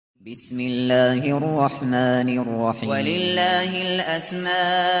بسم الله الرحمن الرحيم ولله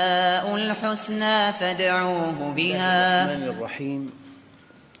الأسماء الحسنى فادعوه بها. الرحمن الرحيم.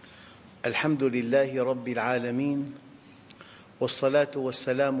 الحمد لله رب العالمين، والصلاة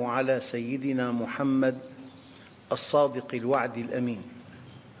والسلام على سيدنا محمد الصادق الوعد الأمين.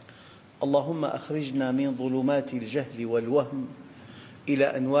 اللهم أخرجنا من ظلمات الجهل والوهم إلى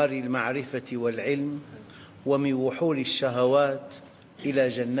أنوار المعرفة والعلم، ومن وحول الشهوات إلى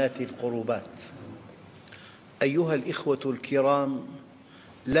جنات القربات. أيها الإخوة الكرام،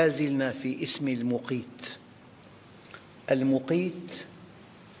 لا زلنا في اسم المقيت. المقيت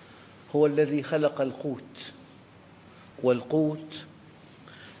هو الذي خلق القوت، والقوت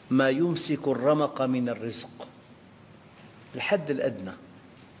ما يمسك الرمق من الرزق، الحد الأدنى،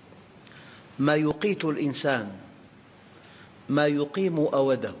 ما يقيت الإنسان، ما يقيم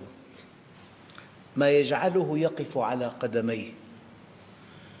أوده، ما يجعله يقف على قدميه.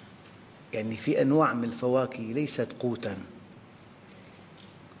 يعني في أنواع من الفواكه ليست قوتاً،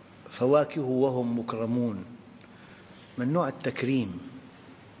 فواكه وهم مكرمون، من نوع التكريم،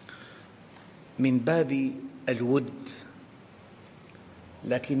 من باب الود.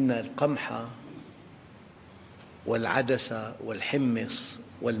 لكن القمح والعدس والحمص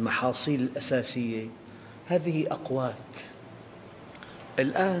والمحاصيل الأساسية هذه أقوات.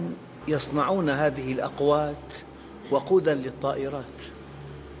 الآن يصنعون هذه الأقوات وقوداً للطائرات،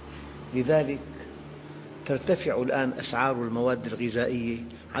 لذلك ترتفع الآن أسعار المواد الغذائية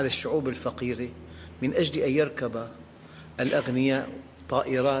على الشعوب الفقيرة من أجل أن يركب الأغنياء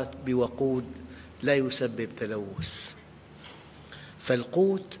طائرات بوقود لا يسبب تلوث.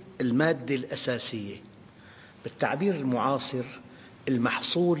 فالقوت المادة الأساسية، بالتعبير المعاصر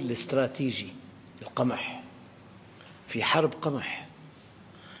المحصول الاستراتيجي، القمح. في حرب قمح،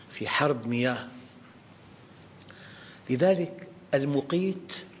 في حرب مياه. لذلك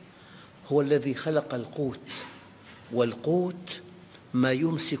المقيت هو الذي خلق القوت، والقوت ما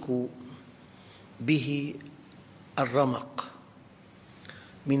يمسك به الرمق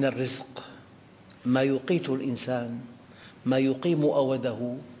من الرزق، ما يقيت الإنسان، ما يقيم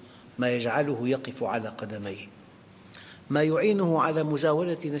أوده، ما يجعله يقف على قدميه، ما يعينه على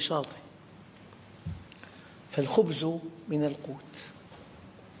مزاولة نشاطه. فالخبز من القوت،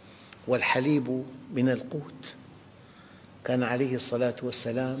 والحليب من القوت. كان عليه الصلاة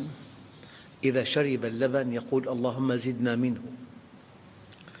والسلام إذا شرب اللبن يقول: اللهم زدنا منه.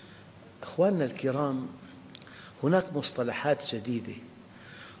 أخواننا الكرام، هناك مصطلحات جديدة.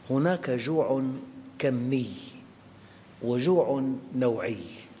 هناك جوع كمي وجوع نوعي.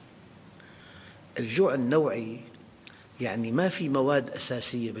 الجوع النوعي يعني ما في مواد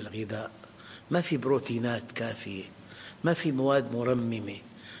أساسية بالغذاء، ما في بروتينات كافية، ما في مواد مرممة،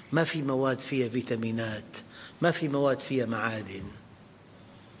 ما في مواد فيها فيتامينات، ما في مواد فيها معادن.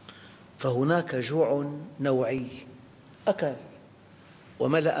 فهناك جوع نوعي، أكل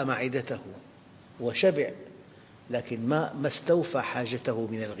وملأ معدته وشبع، لكن ما استوفى حاجته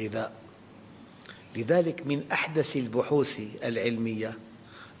من الغذاء. لذلك من أحدث البحوث العلمية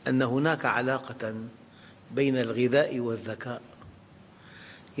أن هناك علاقة بين الغذاء والذكاء.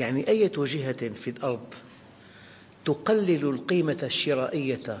 يعني أي جهة في الأرض تقلل القيمة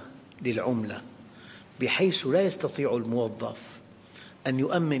الشرائية للعملة بحيث لا يستطيع الموظف أن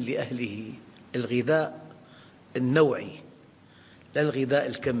يؤمن لأهله الغذاء النوعي لا الغذاء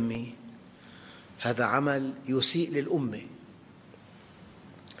الكمي، هذا عمل يسيء للأمة.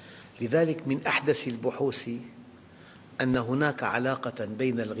 لذلك من أحدث البحوث أن هناك علاقة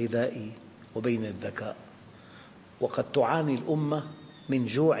بين الغذاء وبين الذكاء. وقد تعاني الأمة من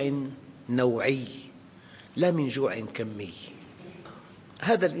جوع نوعي لا من جوع كمي.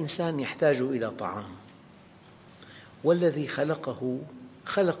 هذا الإنسان يحتاج إلى طعام، والذي خلقه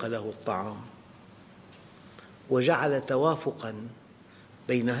خلق له الطعام، وجعل توافقاً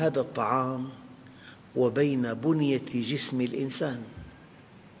بين هذا الطعام وبين بنية جسم الإنسان.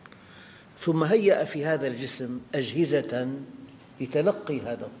 ثم هيأ في هذا الجسم أجهزة لتلقي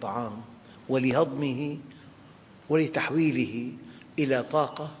هذا الطعام ولهضمه ولتحويله إلى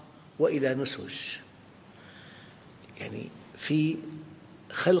طاقة وإلى نسج. يعني في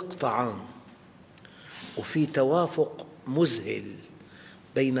خلق طعام، وفي توافق مذهل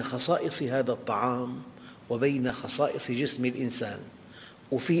بين خصائص هذا الطعام وبين خصائص جسم الإنسان،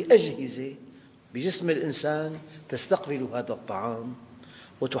 وفي أجهزة بجسم الإنسان تستقبل هذا الطعام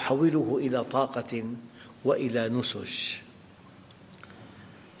وتحوله إلى طاقة وإلى نسج.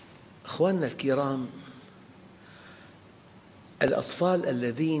 أخواننا الكرام، الأطفال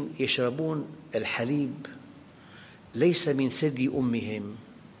الذين يشربون الحليب ليس من ثدي أمهم،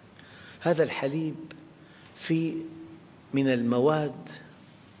 هذا الحليب فيه من المواد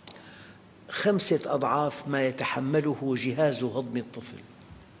 5 أضعاف ما يتحمله جهاز هضم الطفل.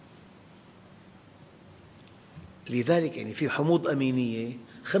 لذلك يعني في حموض أمينية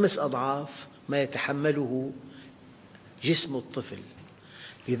 5 أضعاف ما يتحمله جسم الطفل.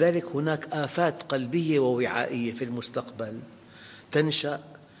 لذلك هناك آفات قلبية ووعائية في المستقبل تنشأ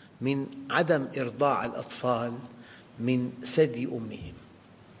من عدم إرضاع الأطفال من ثدي أمهم.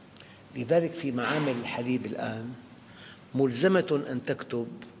 لذلك في معامل الحليب الآن ملزمة أن تكتب: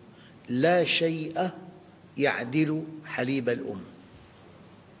 لا شيء يعدل حليب الأم.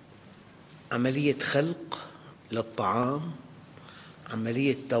 عملية خلق للطعام،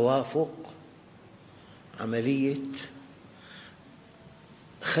 عملية توافق، عملية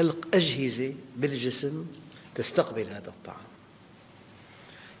خلق أجهزة بالجسم تستقبل هذا الطعام.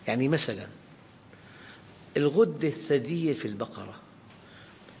 يعني مثلا الغدة الثديية في البقرة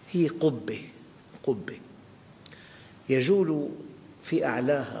هي قبة يجول في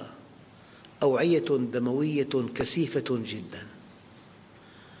أعلاها أوعية دموية كثيفة جدا،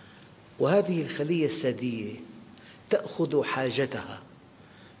 وهذه الخلية الثديية تأخذ حاجتها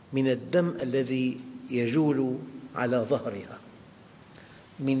من الدم الذي يجول على ظهرها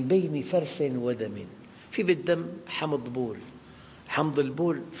من بين فرس ودم. في بالدم حمض بول، حمض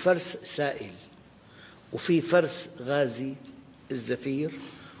البول فرس سائل، وفي فرس غازي الزفير،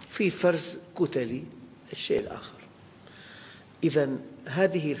 وفي فرس كتلي الشيء الآخر. إذن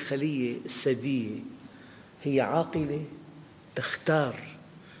هذه الخلية الثديية هي عاقلة تختار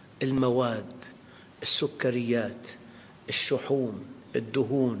المواد، السكريات، الشحوم،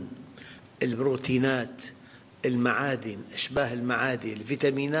 الدهون، البروتينات، المعادن، أشباه المعادن،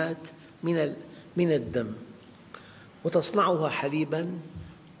 الفيتامينات من الدم، وتصنعها حليباً،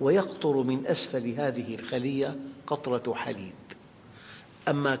 ويقطر من أسفل هذه الخلية قطرة حليب.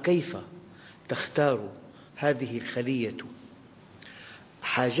 أما كيف تختار هذه الخلية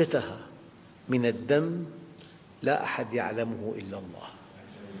حاجتها من الدم لا أحد يعلمه إلا الله،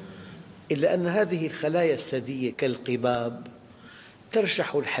 إلا أن هذه الخلايا الثديية كالقباب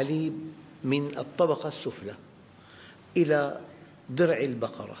ترشح الحليب من الطبقة السفلى إلى ضرع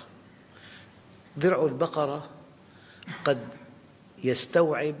البقرة. ضرع البقرة قد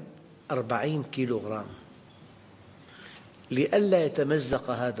يستوعب 40 كيلوغرام. لئلا يتمزق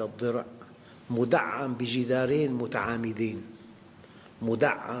هذا الضرع مدعم بجدارين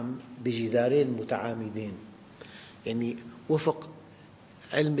متعامدين، يعني وفق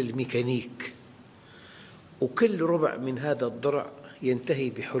علم الميكانيك. وكل ربع من هذا الضرع ينتهي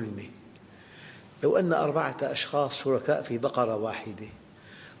بحلمة. لو أن 4 أشخاص شركاء في بقرة واحدة،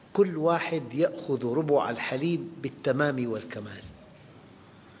 كل واحد يأخذ ربع الحليب بالتمام والكمال.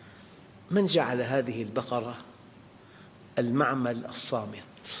 من جعل هذه البقرة المعمل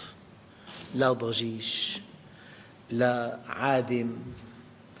الصامت، لا ضجيج، لا عادم،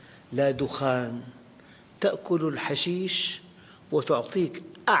 لا دخان، تأكل الحشيش وتعطيك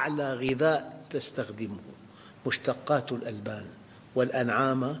أعلى غذاء تستخدمه، مشتقات الألبان،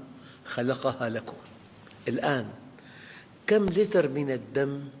 والأنعام خلقها لكم. الآن كم لتر من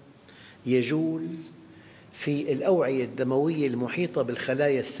الدم يجول في الأوعية الدموية المحيطة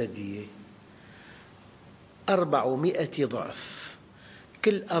بالخلايا الثديية؟ 400 ضعف.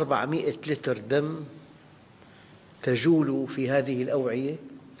 كل 400 لتر دم تجول في هذه الأوعية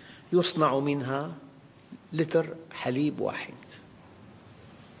يصنع منها لتر حليب واحد.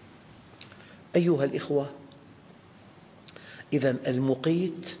 أيها الإخوة، إذن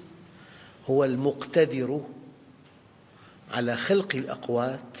المقيت هو المقتدر على خلق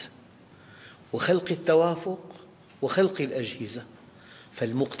الأقوات وخلق التوافق وخلق الأجهزة.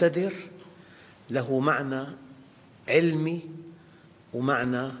 فالمقتدر له معنى علمي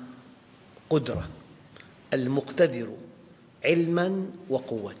ومعنى قدرة. المقتدر علماً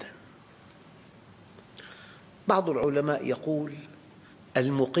وقوة. بعض العلماء يقول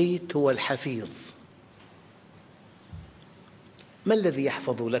المقيت هو الحفيظ. ما الذي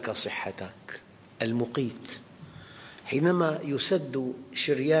يحفظ لك صحتك؟ المقيت. حينما يسد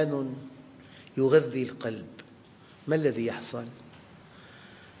شريان يغذي القلب، ما الذي يحصل؟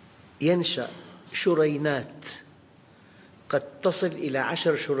 ينشأ شرينات قد تصل إلى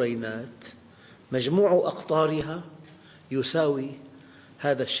 10 شرينات، مجموع أقطارها يساوي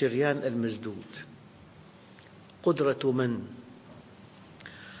هذا الشريان المسدود. قدرة من؟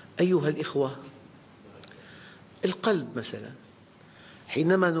 أيها الإخوة، القلب مثلا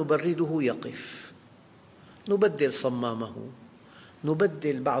حينما نبرده يقف، نبدل صمامه،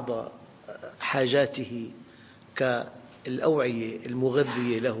 نبدل بعض حاجاته كالأوعية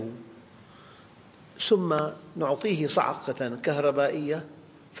المغذية له، ثم نعطيه صعقة كهربائية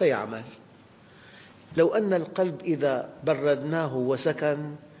فيعمل. لو أن القلب إذا بردناه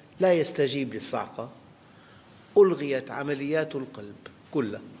وسكن لا يستجيب للصعقة، ألغيت عمليات القلب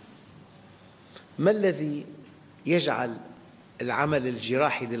كلها. ما الذي يجعل العمل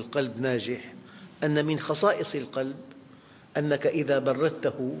الجراحي للقلب ناجح؟ أن من خصائص القلب أنك إذا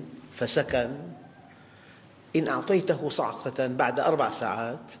بردته فسكن، إن أعطيته صعقة بعد 4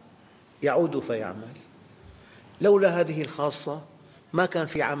 ساعات يعود فيعمل. لولا هذه الخاصة ما كان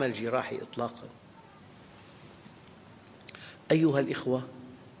في عمل جراحي إطلاقاً. أيها الإخوة،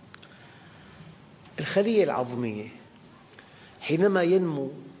 الخلية العظمية حينما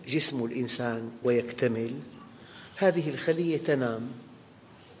ينمو جسم الإنسان ويكتمل، هذه الخلية تنام،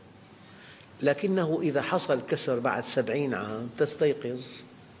 لكنه إذا حصل كسر بعد 70 عام تستيقظ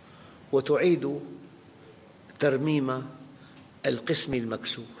وتعيد ترميم القسم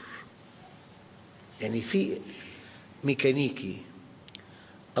المكسور. يعني في ميكانيكي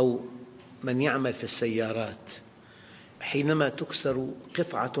أو من يعمل في السيارات حينما تكسر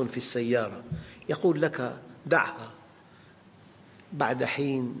قطعة في السيارة يقول لك دعها، بعد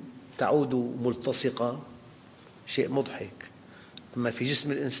حين تعود ملتصقة، شيء مضحك. أما في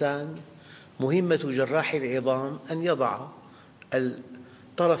جسم الإنسان مهمة جراح العظام أن يضع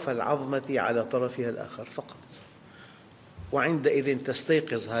طرف العظمة على طرفها الآخر فقط، وعندئذ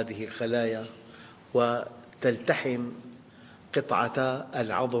تستيقظ هذه الخلايا وتلتحم قطعتا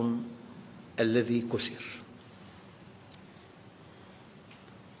العظم الذي كسر.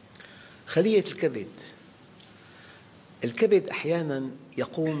 خلية الكبد أحياناً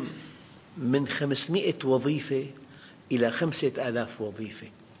يقوم من 500 وظيفة إلى 5000 وظيفة.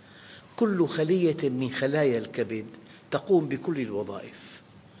 كل خلية من خلايا الكبد تقوم بكل الوظائف.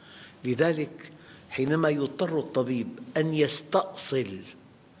 لذلك حينما يضطر الطبيب أن يستأصل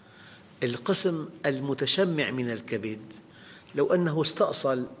القسم المتشمع من الكبد، لو أنه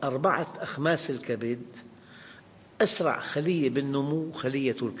استأصل 4 أخماس الكبد، أسرع خلية بالنمو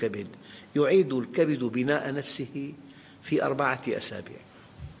خلية الكبد، يعيد الكبد بناء نفسه في 4 أسابيع.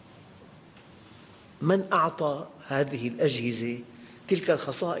 من أعطى هذه الأجهزة تلك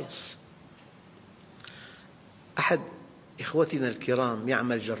الخصائص؟ أحد إخوتنا الكرام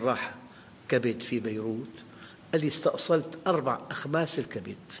يعمل جراح كبد في بيروت، قال لي استأصلت 4 أخماس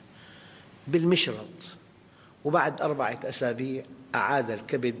الكبد بالمشرط، وبعد 4 أسابيع أعاد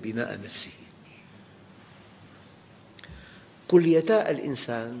الكبد بناء نفسه. كليتا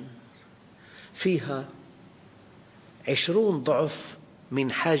الإنسان فيها 20 ضعف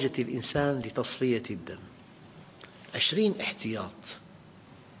من حاجة الإنسان لتصفية الدم، 20 احتياط.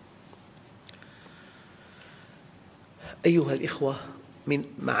 أيها الإخوة، من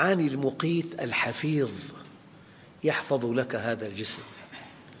معاني المقيت الحفيظ يحفظ لك هذا الجسم.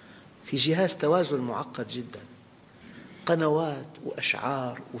 في جهاز توازن معقد جدا، قنوات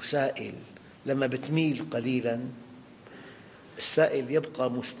وأشعار وسائل، لما بتميل قليلا السائل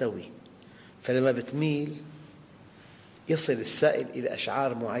يبقى مستوي، فلما بتميل يصل السائل إلى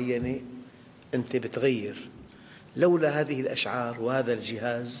أشعار معينة أنت بتغير. لولا هذه الأشعار وهذا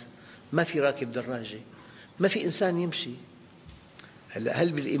الجهاز ما في راكب دراجة، ما في إنسان يمشي.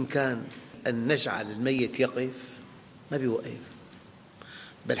 هل بالإمكان أن نجعل الميت يقف؟ ما بيوقف.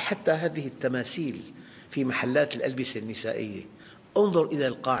 بل حتى هذه التماثيل في محلات الألبسة النسائية، انظر إلى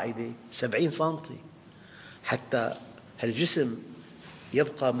القاعدة 70 سنتي، حتى الجسم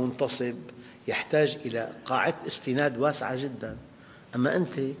يبقى منتصب يحتاج إلى قاعدة استناد واسعة جدا. أما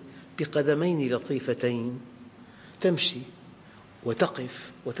أنت بقدمين لطيفتين تمشي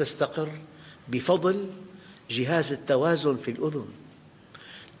وتقف وتستقر بفضل جهاز التوازن في الأذن.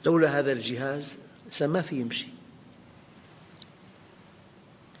 لولا هذا الجهاز الإنسان ما في يمشي.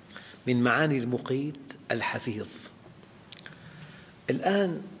 من معاني المقيت الحفيظ.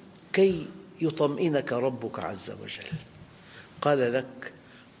 الآن كي يطمئنك ربك عز وجل قال لك: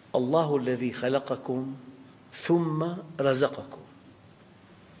 الله الذي خلقكم ثم رزقكم.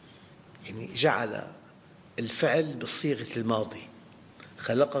 يعني جعل الفعل بالصيغة الماضي،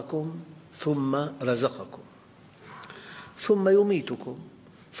 خلقكم ثم رزقكم، ثم يميتكم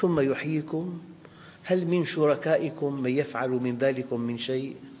ثم يحييكم، هل من شركائكم من يفعل من ذلكم من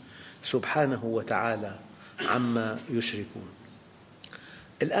شيء؟ سبحانه وتعالى عما يشركون.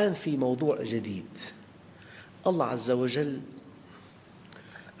 الآن في موضوع جديد. الله عز وجل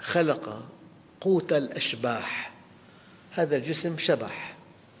خلق قوت الأشباح. هذا الجسم شبح.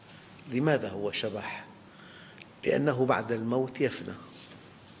 لماذا هو شبح؟ لأنه بعد الموت يفنى.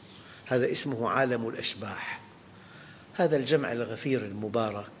 هذا اسمه عالم الأشباح. هذا الجمع الغفير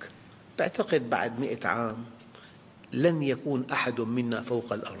المبارك بعتقد بعد 100 عام لن يكون أحد منا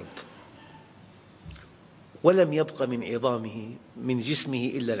فوق الأرض، ولم يبق من عظامه من جسمه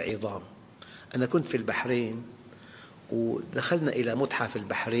إلا العظام. أنا كنت في البحرين ودخلنا إلى متحف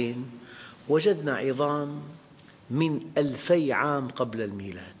البحرين وجدنا عظام من 2000 عام قبل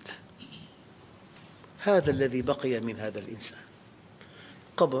الميلاد. هذا الذي بقي من هذا الإنسان،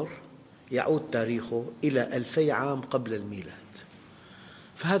 قبر يعود تاريخه إلى 2000 عام قبل الميلاد.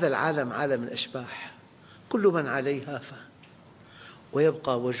 فهذا العالم عالم الأشباح، كل من عليها فان،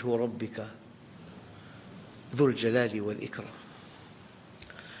 ويبقى وجه ربك ذو الجلال والإكرام.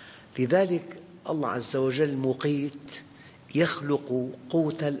 لذلك الله عز وجل مقيت، يخلق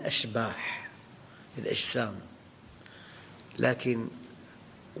قوت الأشباح الأجسام، لكن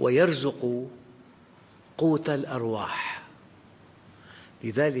ويرزق قوت الأرواح.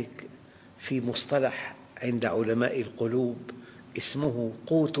 لذلك في مصطلح عند علماء القلوب اسمه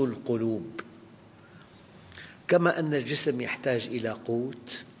قوت القلوب. كما أن الجسم يحتاج إلى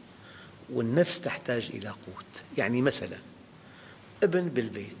قوت والنفس تحتاج إلى قوت. يعني مثلا ابن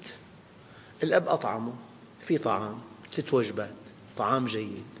بالبيت، الأب أطعمه، في طعام، 3 وجبات، طعام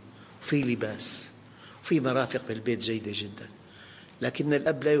جيد، وفي لباس، وفي مرافق بالبيت جيدة جدا، لكن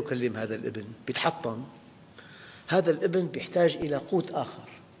الأب لا يكلم هذا الابن، يتحطم. هذا الابن يحتاج إلى قوت آخر،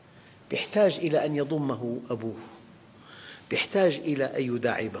 يحتاج إلى أن يضمه أبوه، يحتاج إلى أن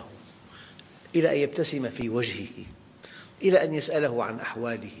يداعبه، إلى أن يبتسم في وجهه، إلى أن يسأله عن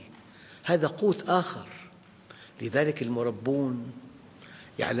أحواله. هذا قوت آخر. لذلك المربون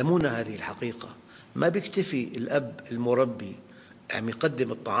يعلمون هذه الحقيقة. ما بيكتفي الأب المربي عم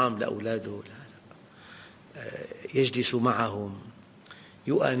يقدم الطعام لأولاده، لا، يجلس معهم،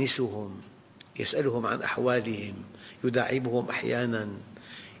 يؤانسهم، يسألهم عن أحوالهم، يداعبهم أحيانا،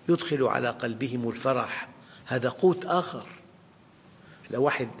 يدخل على قلبهم الفرح. هذا قوت آخر.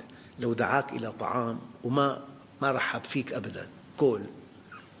 لو دعاك إلى طعام وما رحب فيك أبدا، كل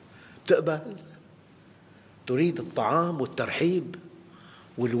تقبل؟ تريد الطعام والترحيب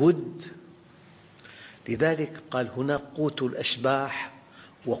والود. لذلك قال هناك قوت الأشباح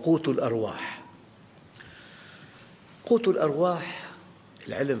وقوت الأرواح. قوت الأرواح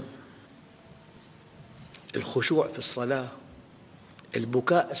العلم، الخشوع في الصلاة،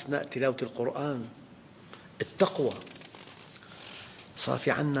 البكاء أثناء تلاوة القرآن، التقوى. صار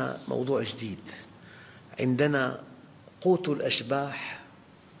في عنا موضوع جديد، عندنا قوت الأشباح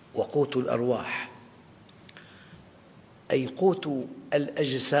وقوت الأرواح، أي قوت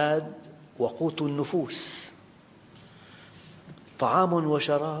الأجساد وقوت النفوس. طعام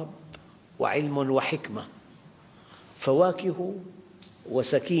وشراب وعلم وحكمة، فواكه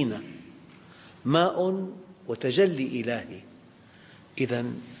وسكينة، ماء وتجلي إلهي.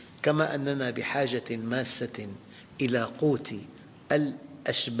 إذن كما أننا بحاجة ماسة إلى قوت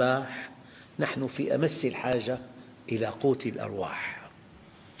الأشباح، نحن في أمس الحاجة إلى قوت الأرواح.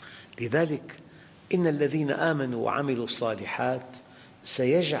 لذلك إن الذين آمنوا وعملوا الصالحات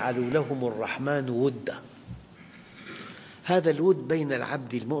سيجعل لهم الرحمن ودا. هذا الود بين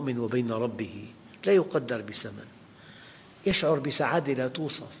العبد المؤمن وبين ربه لا يقدر بثمن. يشعر بسعادة لا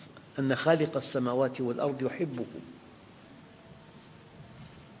توصف أن خالق السماوات والأرض يحبه.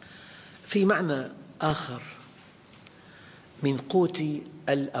 في معنى آخر من قوت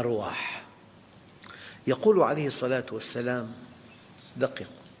الأرواح، يقول عليه الصلاة والسلام: دققوا،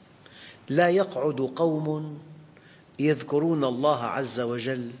 لا يقعد قوم يذكرون الله عز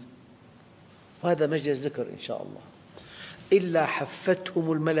وجل، وهذا مجلس ذكر إن شاء الله، إلا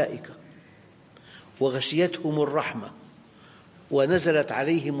حفتهم الملائكة وغشيتهم الرحمة ونزلت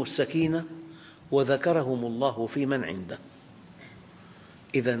عليهم السكينة وذكرهم الله في من عنده.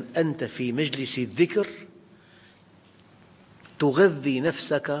 إذن أنت في مجلس الذكر تغذي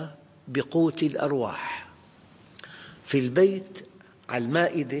نفسك بقوت الأرواح، في البيت على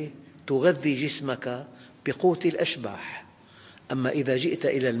المائدة تغذي جسمك بقوت الأشباح. أما إذا جئت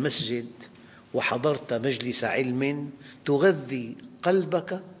إلى المسجد وحضرت مجلس علم تغذي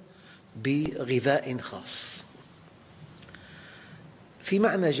قلبك بغذاء خاص. في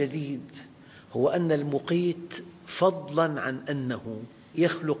معنى جديد، هو أن المقيت فضلاً عن أنه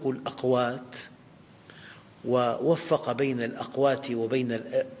يخلق الأقوات ووفق بين الأقوات وبين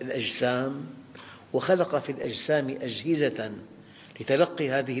الأجسام، وخلق في الأجسام أجهزة لتلقي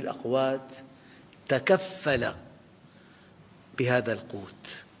هذه الأقوات، تكفل بهذا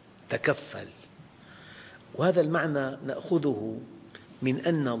القوت، تكفل. وهذا المعنى نأخذه من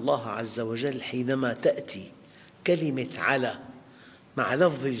أن الله عز وجل حينما تأتي كلمة على مع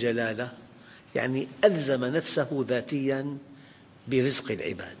لفظ الجلالة يعني ألزم نفسه ذاتياً برزق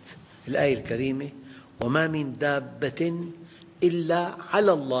العباد. الآية الكريمة: وما من دابة إلا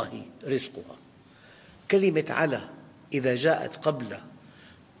على الله رزقها. كلمة على إذا جاءت قبل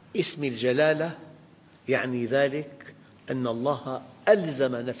اسم الجلالة يعني ذلك أن الله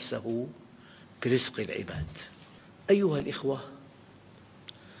ألزم نفسه برزق العباد. أيها الإخوة،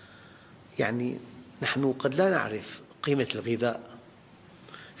 نحن قد لا نعرف قيمة الغذاء.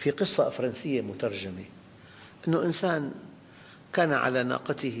 في قصة فرنسية مترجمة أنه إنسان كان على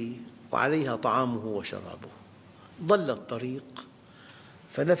ناقته وعليها طعامه وشرابه، ضل الطريق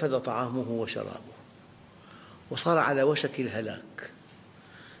فنفذ طعامه وشرابه وصار على وشك الهلاك.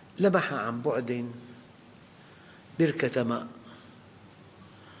 لمح عن بعد بركة ماء،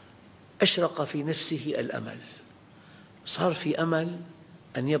 أشرق في نفسه الأمل، صار في أمل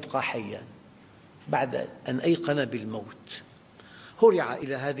أن يبقى حياً بعد أن أيقن بالموت. هرع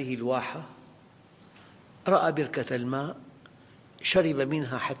إلى هذه الواحة، رأى بركة الماء، شرب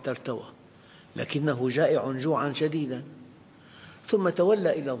منها حتى ارتوى، لكنه جائع جوعاً شديداً. ثم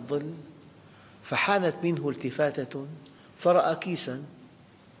تولى إلى الظل فحانت منه التفاتة فرأى كيساً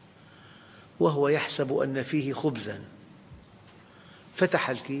وهو يحسب أن فيه خبزاً، فتح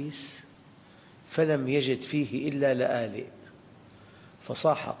الكيس فلم يجد فيه إلا لآلئ،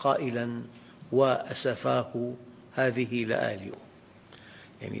 فصاح قائلاً: وأسفاه هذه لآلئ.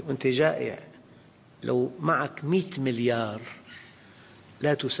 وأنت جائع لو معك 100 مليار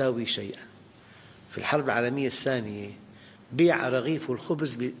لا تساوي شيئاً. في الحرب العالمية الثانية بيع رغيف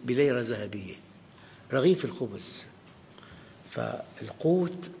الخبز بليرة ذهبية، رغيف الخبز.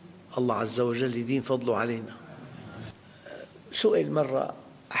 فالقوت الله عز وجل يدين فضله علينا. سئل مرة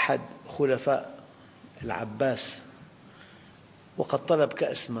أحد خلفاء العباس وقد طلب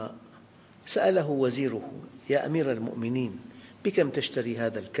كأس ماء، سأله وزيره: يا أمير المؤمنين، بكم تشتري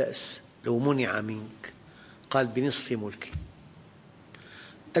هذا الكأس لو منع منك؟ قال: بنصف ملكي.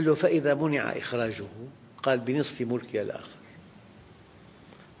 قال له: فإذا منع إخراجه؟ قال: بنصف ملكي الآخر.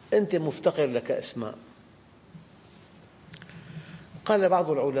 أنت مفتقر لكأس ماء. قال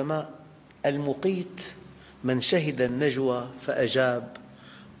بعض العلماء: المقيت من شهد النجوى فأجاب،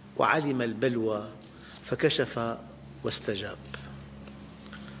 وعلم البلوى فكشف واستجاب.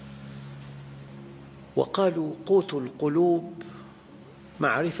 وقالوا: قوت القلوب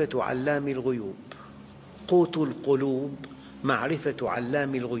معرفة علام الغيوب. قوت القلوب معرفة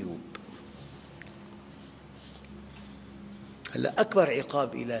علام الغيوب. أكبر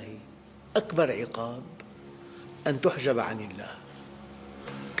عقاب إلهي، أكبر عقاب أن تحجب عن الله.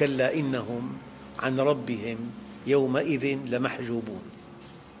 كلا إنهم عن ربهم يومئذ لمحجوبون.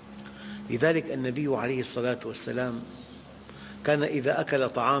 لذلك النبي عليه الصلاة والسلام كان إذا أكل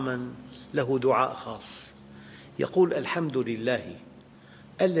طعاماً له دعاء خاص، يقول: الحمد لله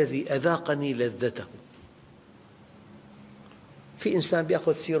الذي أذاقني لذته. في إنسان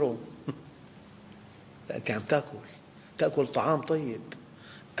يأخذ سيروم، أنت عم تأكل طعام طيب،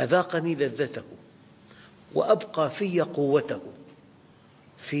 أذاقني لذته وأبقى في قوته.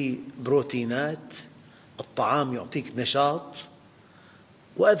 في بروتينات، الطعام يعطيك نشاط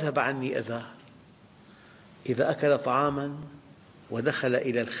وأذهب عني أذاه. إذا أكل طعاماً ودخل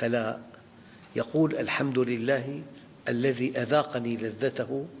إلى الخلاء يقول: الحمد لله الذي أذاقني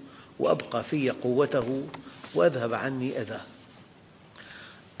لذته وأبقى في قوته وأذهب عني أذاه.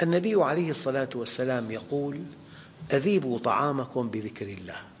 النبي عليه الصلاة والسلام يقول: أذيبوا طعامكم بذكر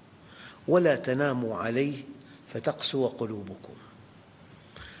الله ولا تناموا عليه فتقسو قلوبكم.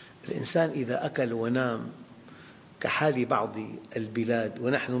 الإنسان إذا أكل ونام كحال بعض البلاد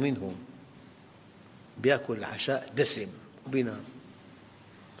ونحن منهم، يأكل العشاء دسم وينام،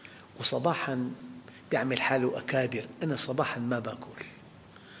 وصباحاً يعمل حاله أكابر: أنا صباحاً ما باكل.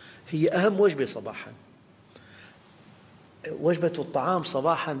 هي أهم وجبة صباحاً، وجبة الطعام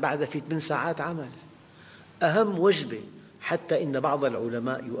صباحاً بعد في 8 ساعات عمل، أهم وجبة. حتى إن بعض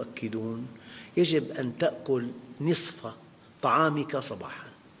العلماء يؤكدون يجب أن تأكل نصف طعامك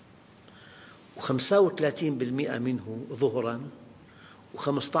صباحاً، و35% منه ظهراً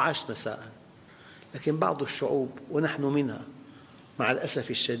و15 مساءً. لكن بعض الشعوب ونحن منها مع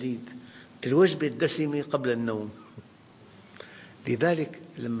الأسف الشديد الوجبة الدسمة قبل النوم. لذلك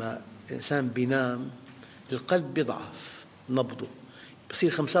لما الإنسان ينام القلب يضعف، نبضه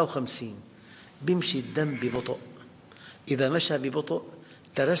يصير 55، يمشي الدم ببطء. إذا مشى ببطء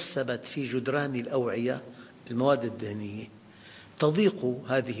ترسبت في جدران الأوعية المواد الدهنية، تضيق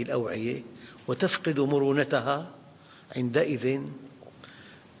هذه الأوعية وتفقد مرونتها. عندئذ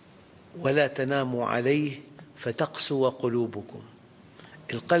ولا تناموا عليه فتقسو قلوبكم.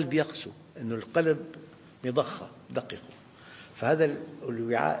 القلب يقسو، أن القلب مضخة دقيق. فهذا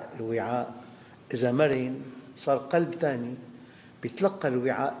الوعاء إذا مرن صار قلب ثاني، يتلقى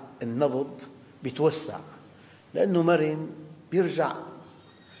الوعاء النبض بيتوسع، لأنه مرن بيرجع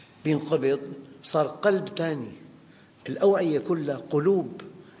بينقبض، صار قلب ثاني. الأوعية كلها قلوب،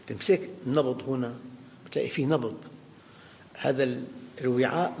 تمسك النبض هنا بتلاقي فيه نبض. هذا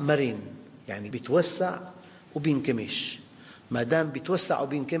الوعاء مرن، بيتوسع وبينكمش. ما دام بيتوسع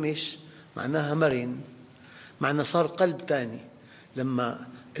وبينكمش معناها مرن، معنى صار قلب ثاني. لما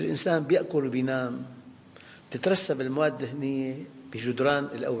الإنسان بيأكل وبينام تترسب المواد الدهنية بجدران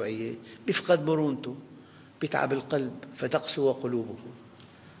الأوعية، بيفقد مرونته، بيتعب القلب فتقسو قلوبه.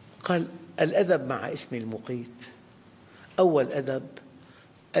 قال الأدب مع اسم المقيت، أول أدب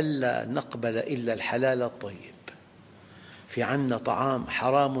ألا نقبل إلا الحلال الطيب. في عنا طعام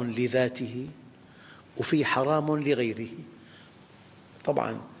حرام لذاته وفي حرام لغيره.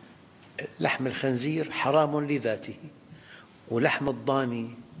 طبعا لحم الخنزير حرام لذاته، ولحم الضاني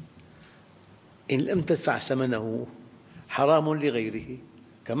إن لم تدفع ثمنه حرام لغيره،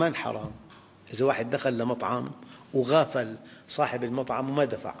 كمان حرام. إذا واحد دخل لمطعم وغافل صاحب المطعم وما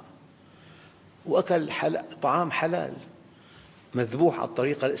دفع وأكل طعام حلال مذبوح على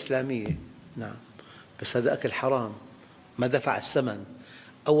الطريقة الإسلامية، نعم، بس هذا أكل حرام ما دفع الثمن.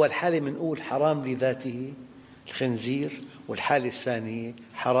 أول حالة منقول حرام لذاته الخنزير، والحالة الثانية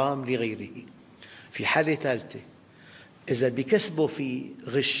حرام لغيره. في حالة ثالثة إذا بكسبه في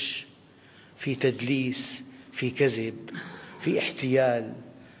غش، في تدليس، في كذب، في احتيال،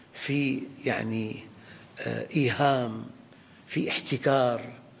 في إيهام، في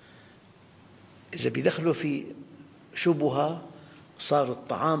احتكار، إذا بيدخله في شبهة صار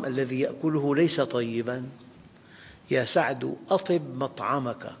الطعام الذي يأكله ليس طيبا. يا سعد أطب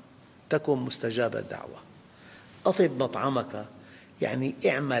مطعمك تكن مستجاب الدعوة. أطب مطعمك يعني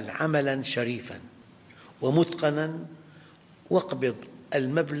اعمل عملا شريفا ومتقنا، واقبض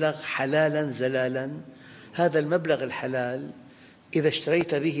المبلغ حلالا زلالا. هذا المبلغ الحلال إذا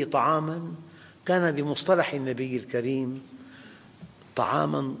اشتريت به طعاما كان بمصطلح النبي الكريم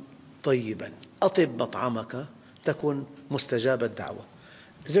طعاما طيبا. أطب مطعمك تكن مستجاب الدعوة.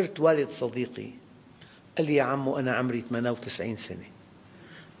 زرت والد صديقي قال لي يا عمو أنا عمري 98 سنة،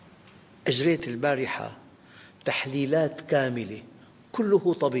 أجريت البارحة تحليلات كاملة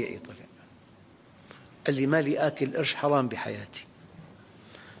كله طبيعي طلع. قال لي ما لي آكل قرش حرام بحياتي.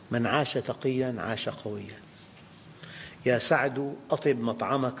 من عاش تقيا عاش قويا. يا سعد أطب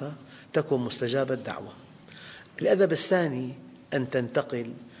مطعمك تكن مستجاب الدعوة. الأدب الثاني أن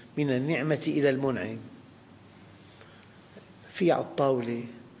تنتقل من النعمة إلى المنعم. في على الطاولة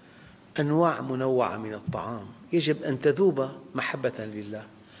أنواع منوعة من الطعام، يجب أن تذوب محبة لله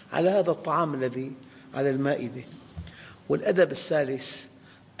على هذا الطعام الذي على المائدة. والأدب الثالث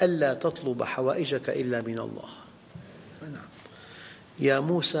ألا تطلب حوائجك إلا من الله. يا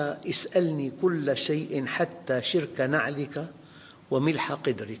موسى اسألني كل شيء حتى شرك نعلك وملح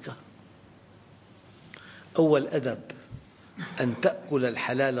قدرك. أول أدب أن تأكل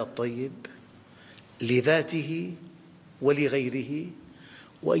الحلال الطيب لذاته ولغيره،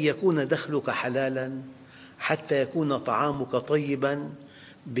 وأن يكون دخلك حلالا حتى يكون طعامك طيبا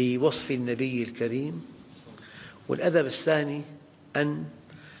بوصف النبي الكريم. والأدب الثاني أن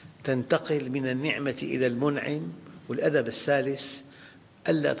تنتقل من النعمة إلى المنعم. والأدب الثالث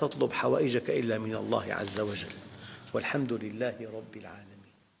ألا تطلب حوائجك إلا من الله عز وجل. والحمد لله رب العالمين.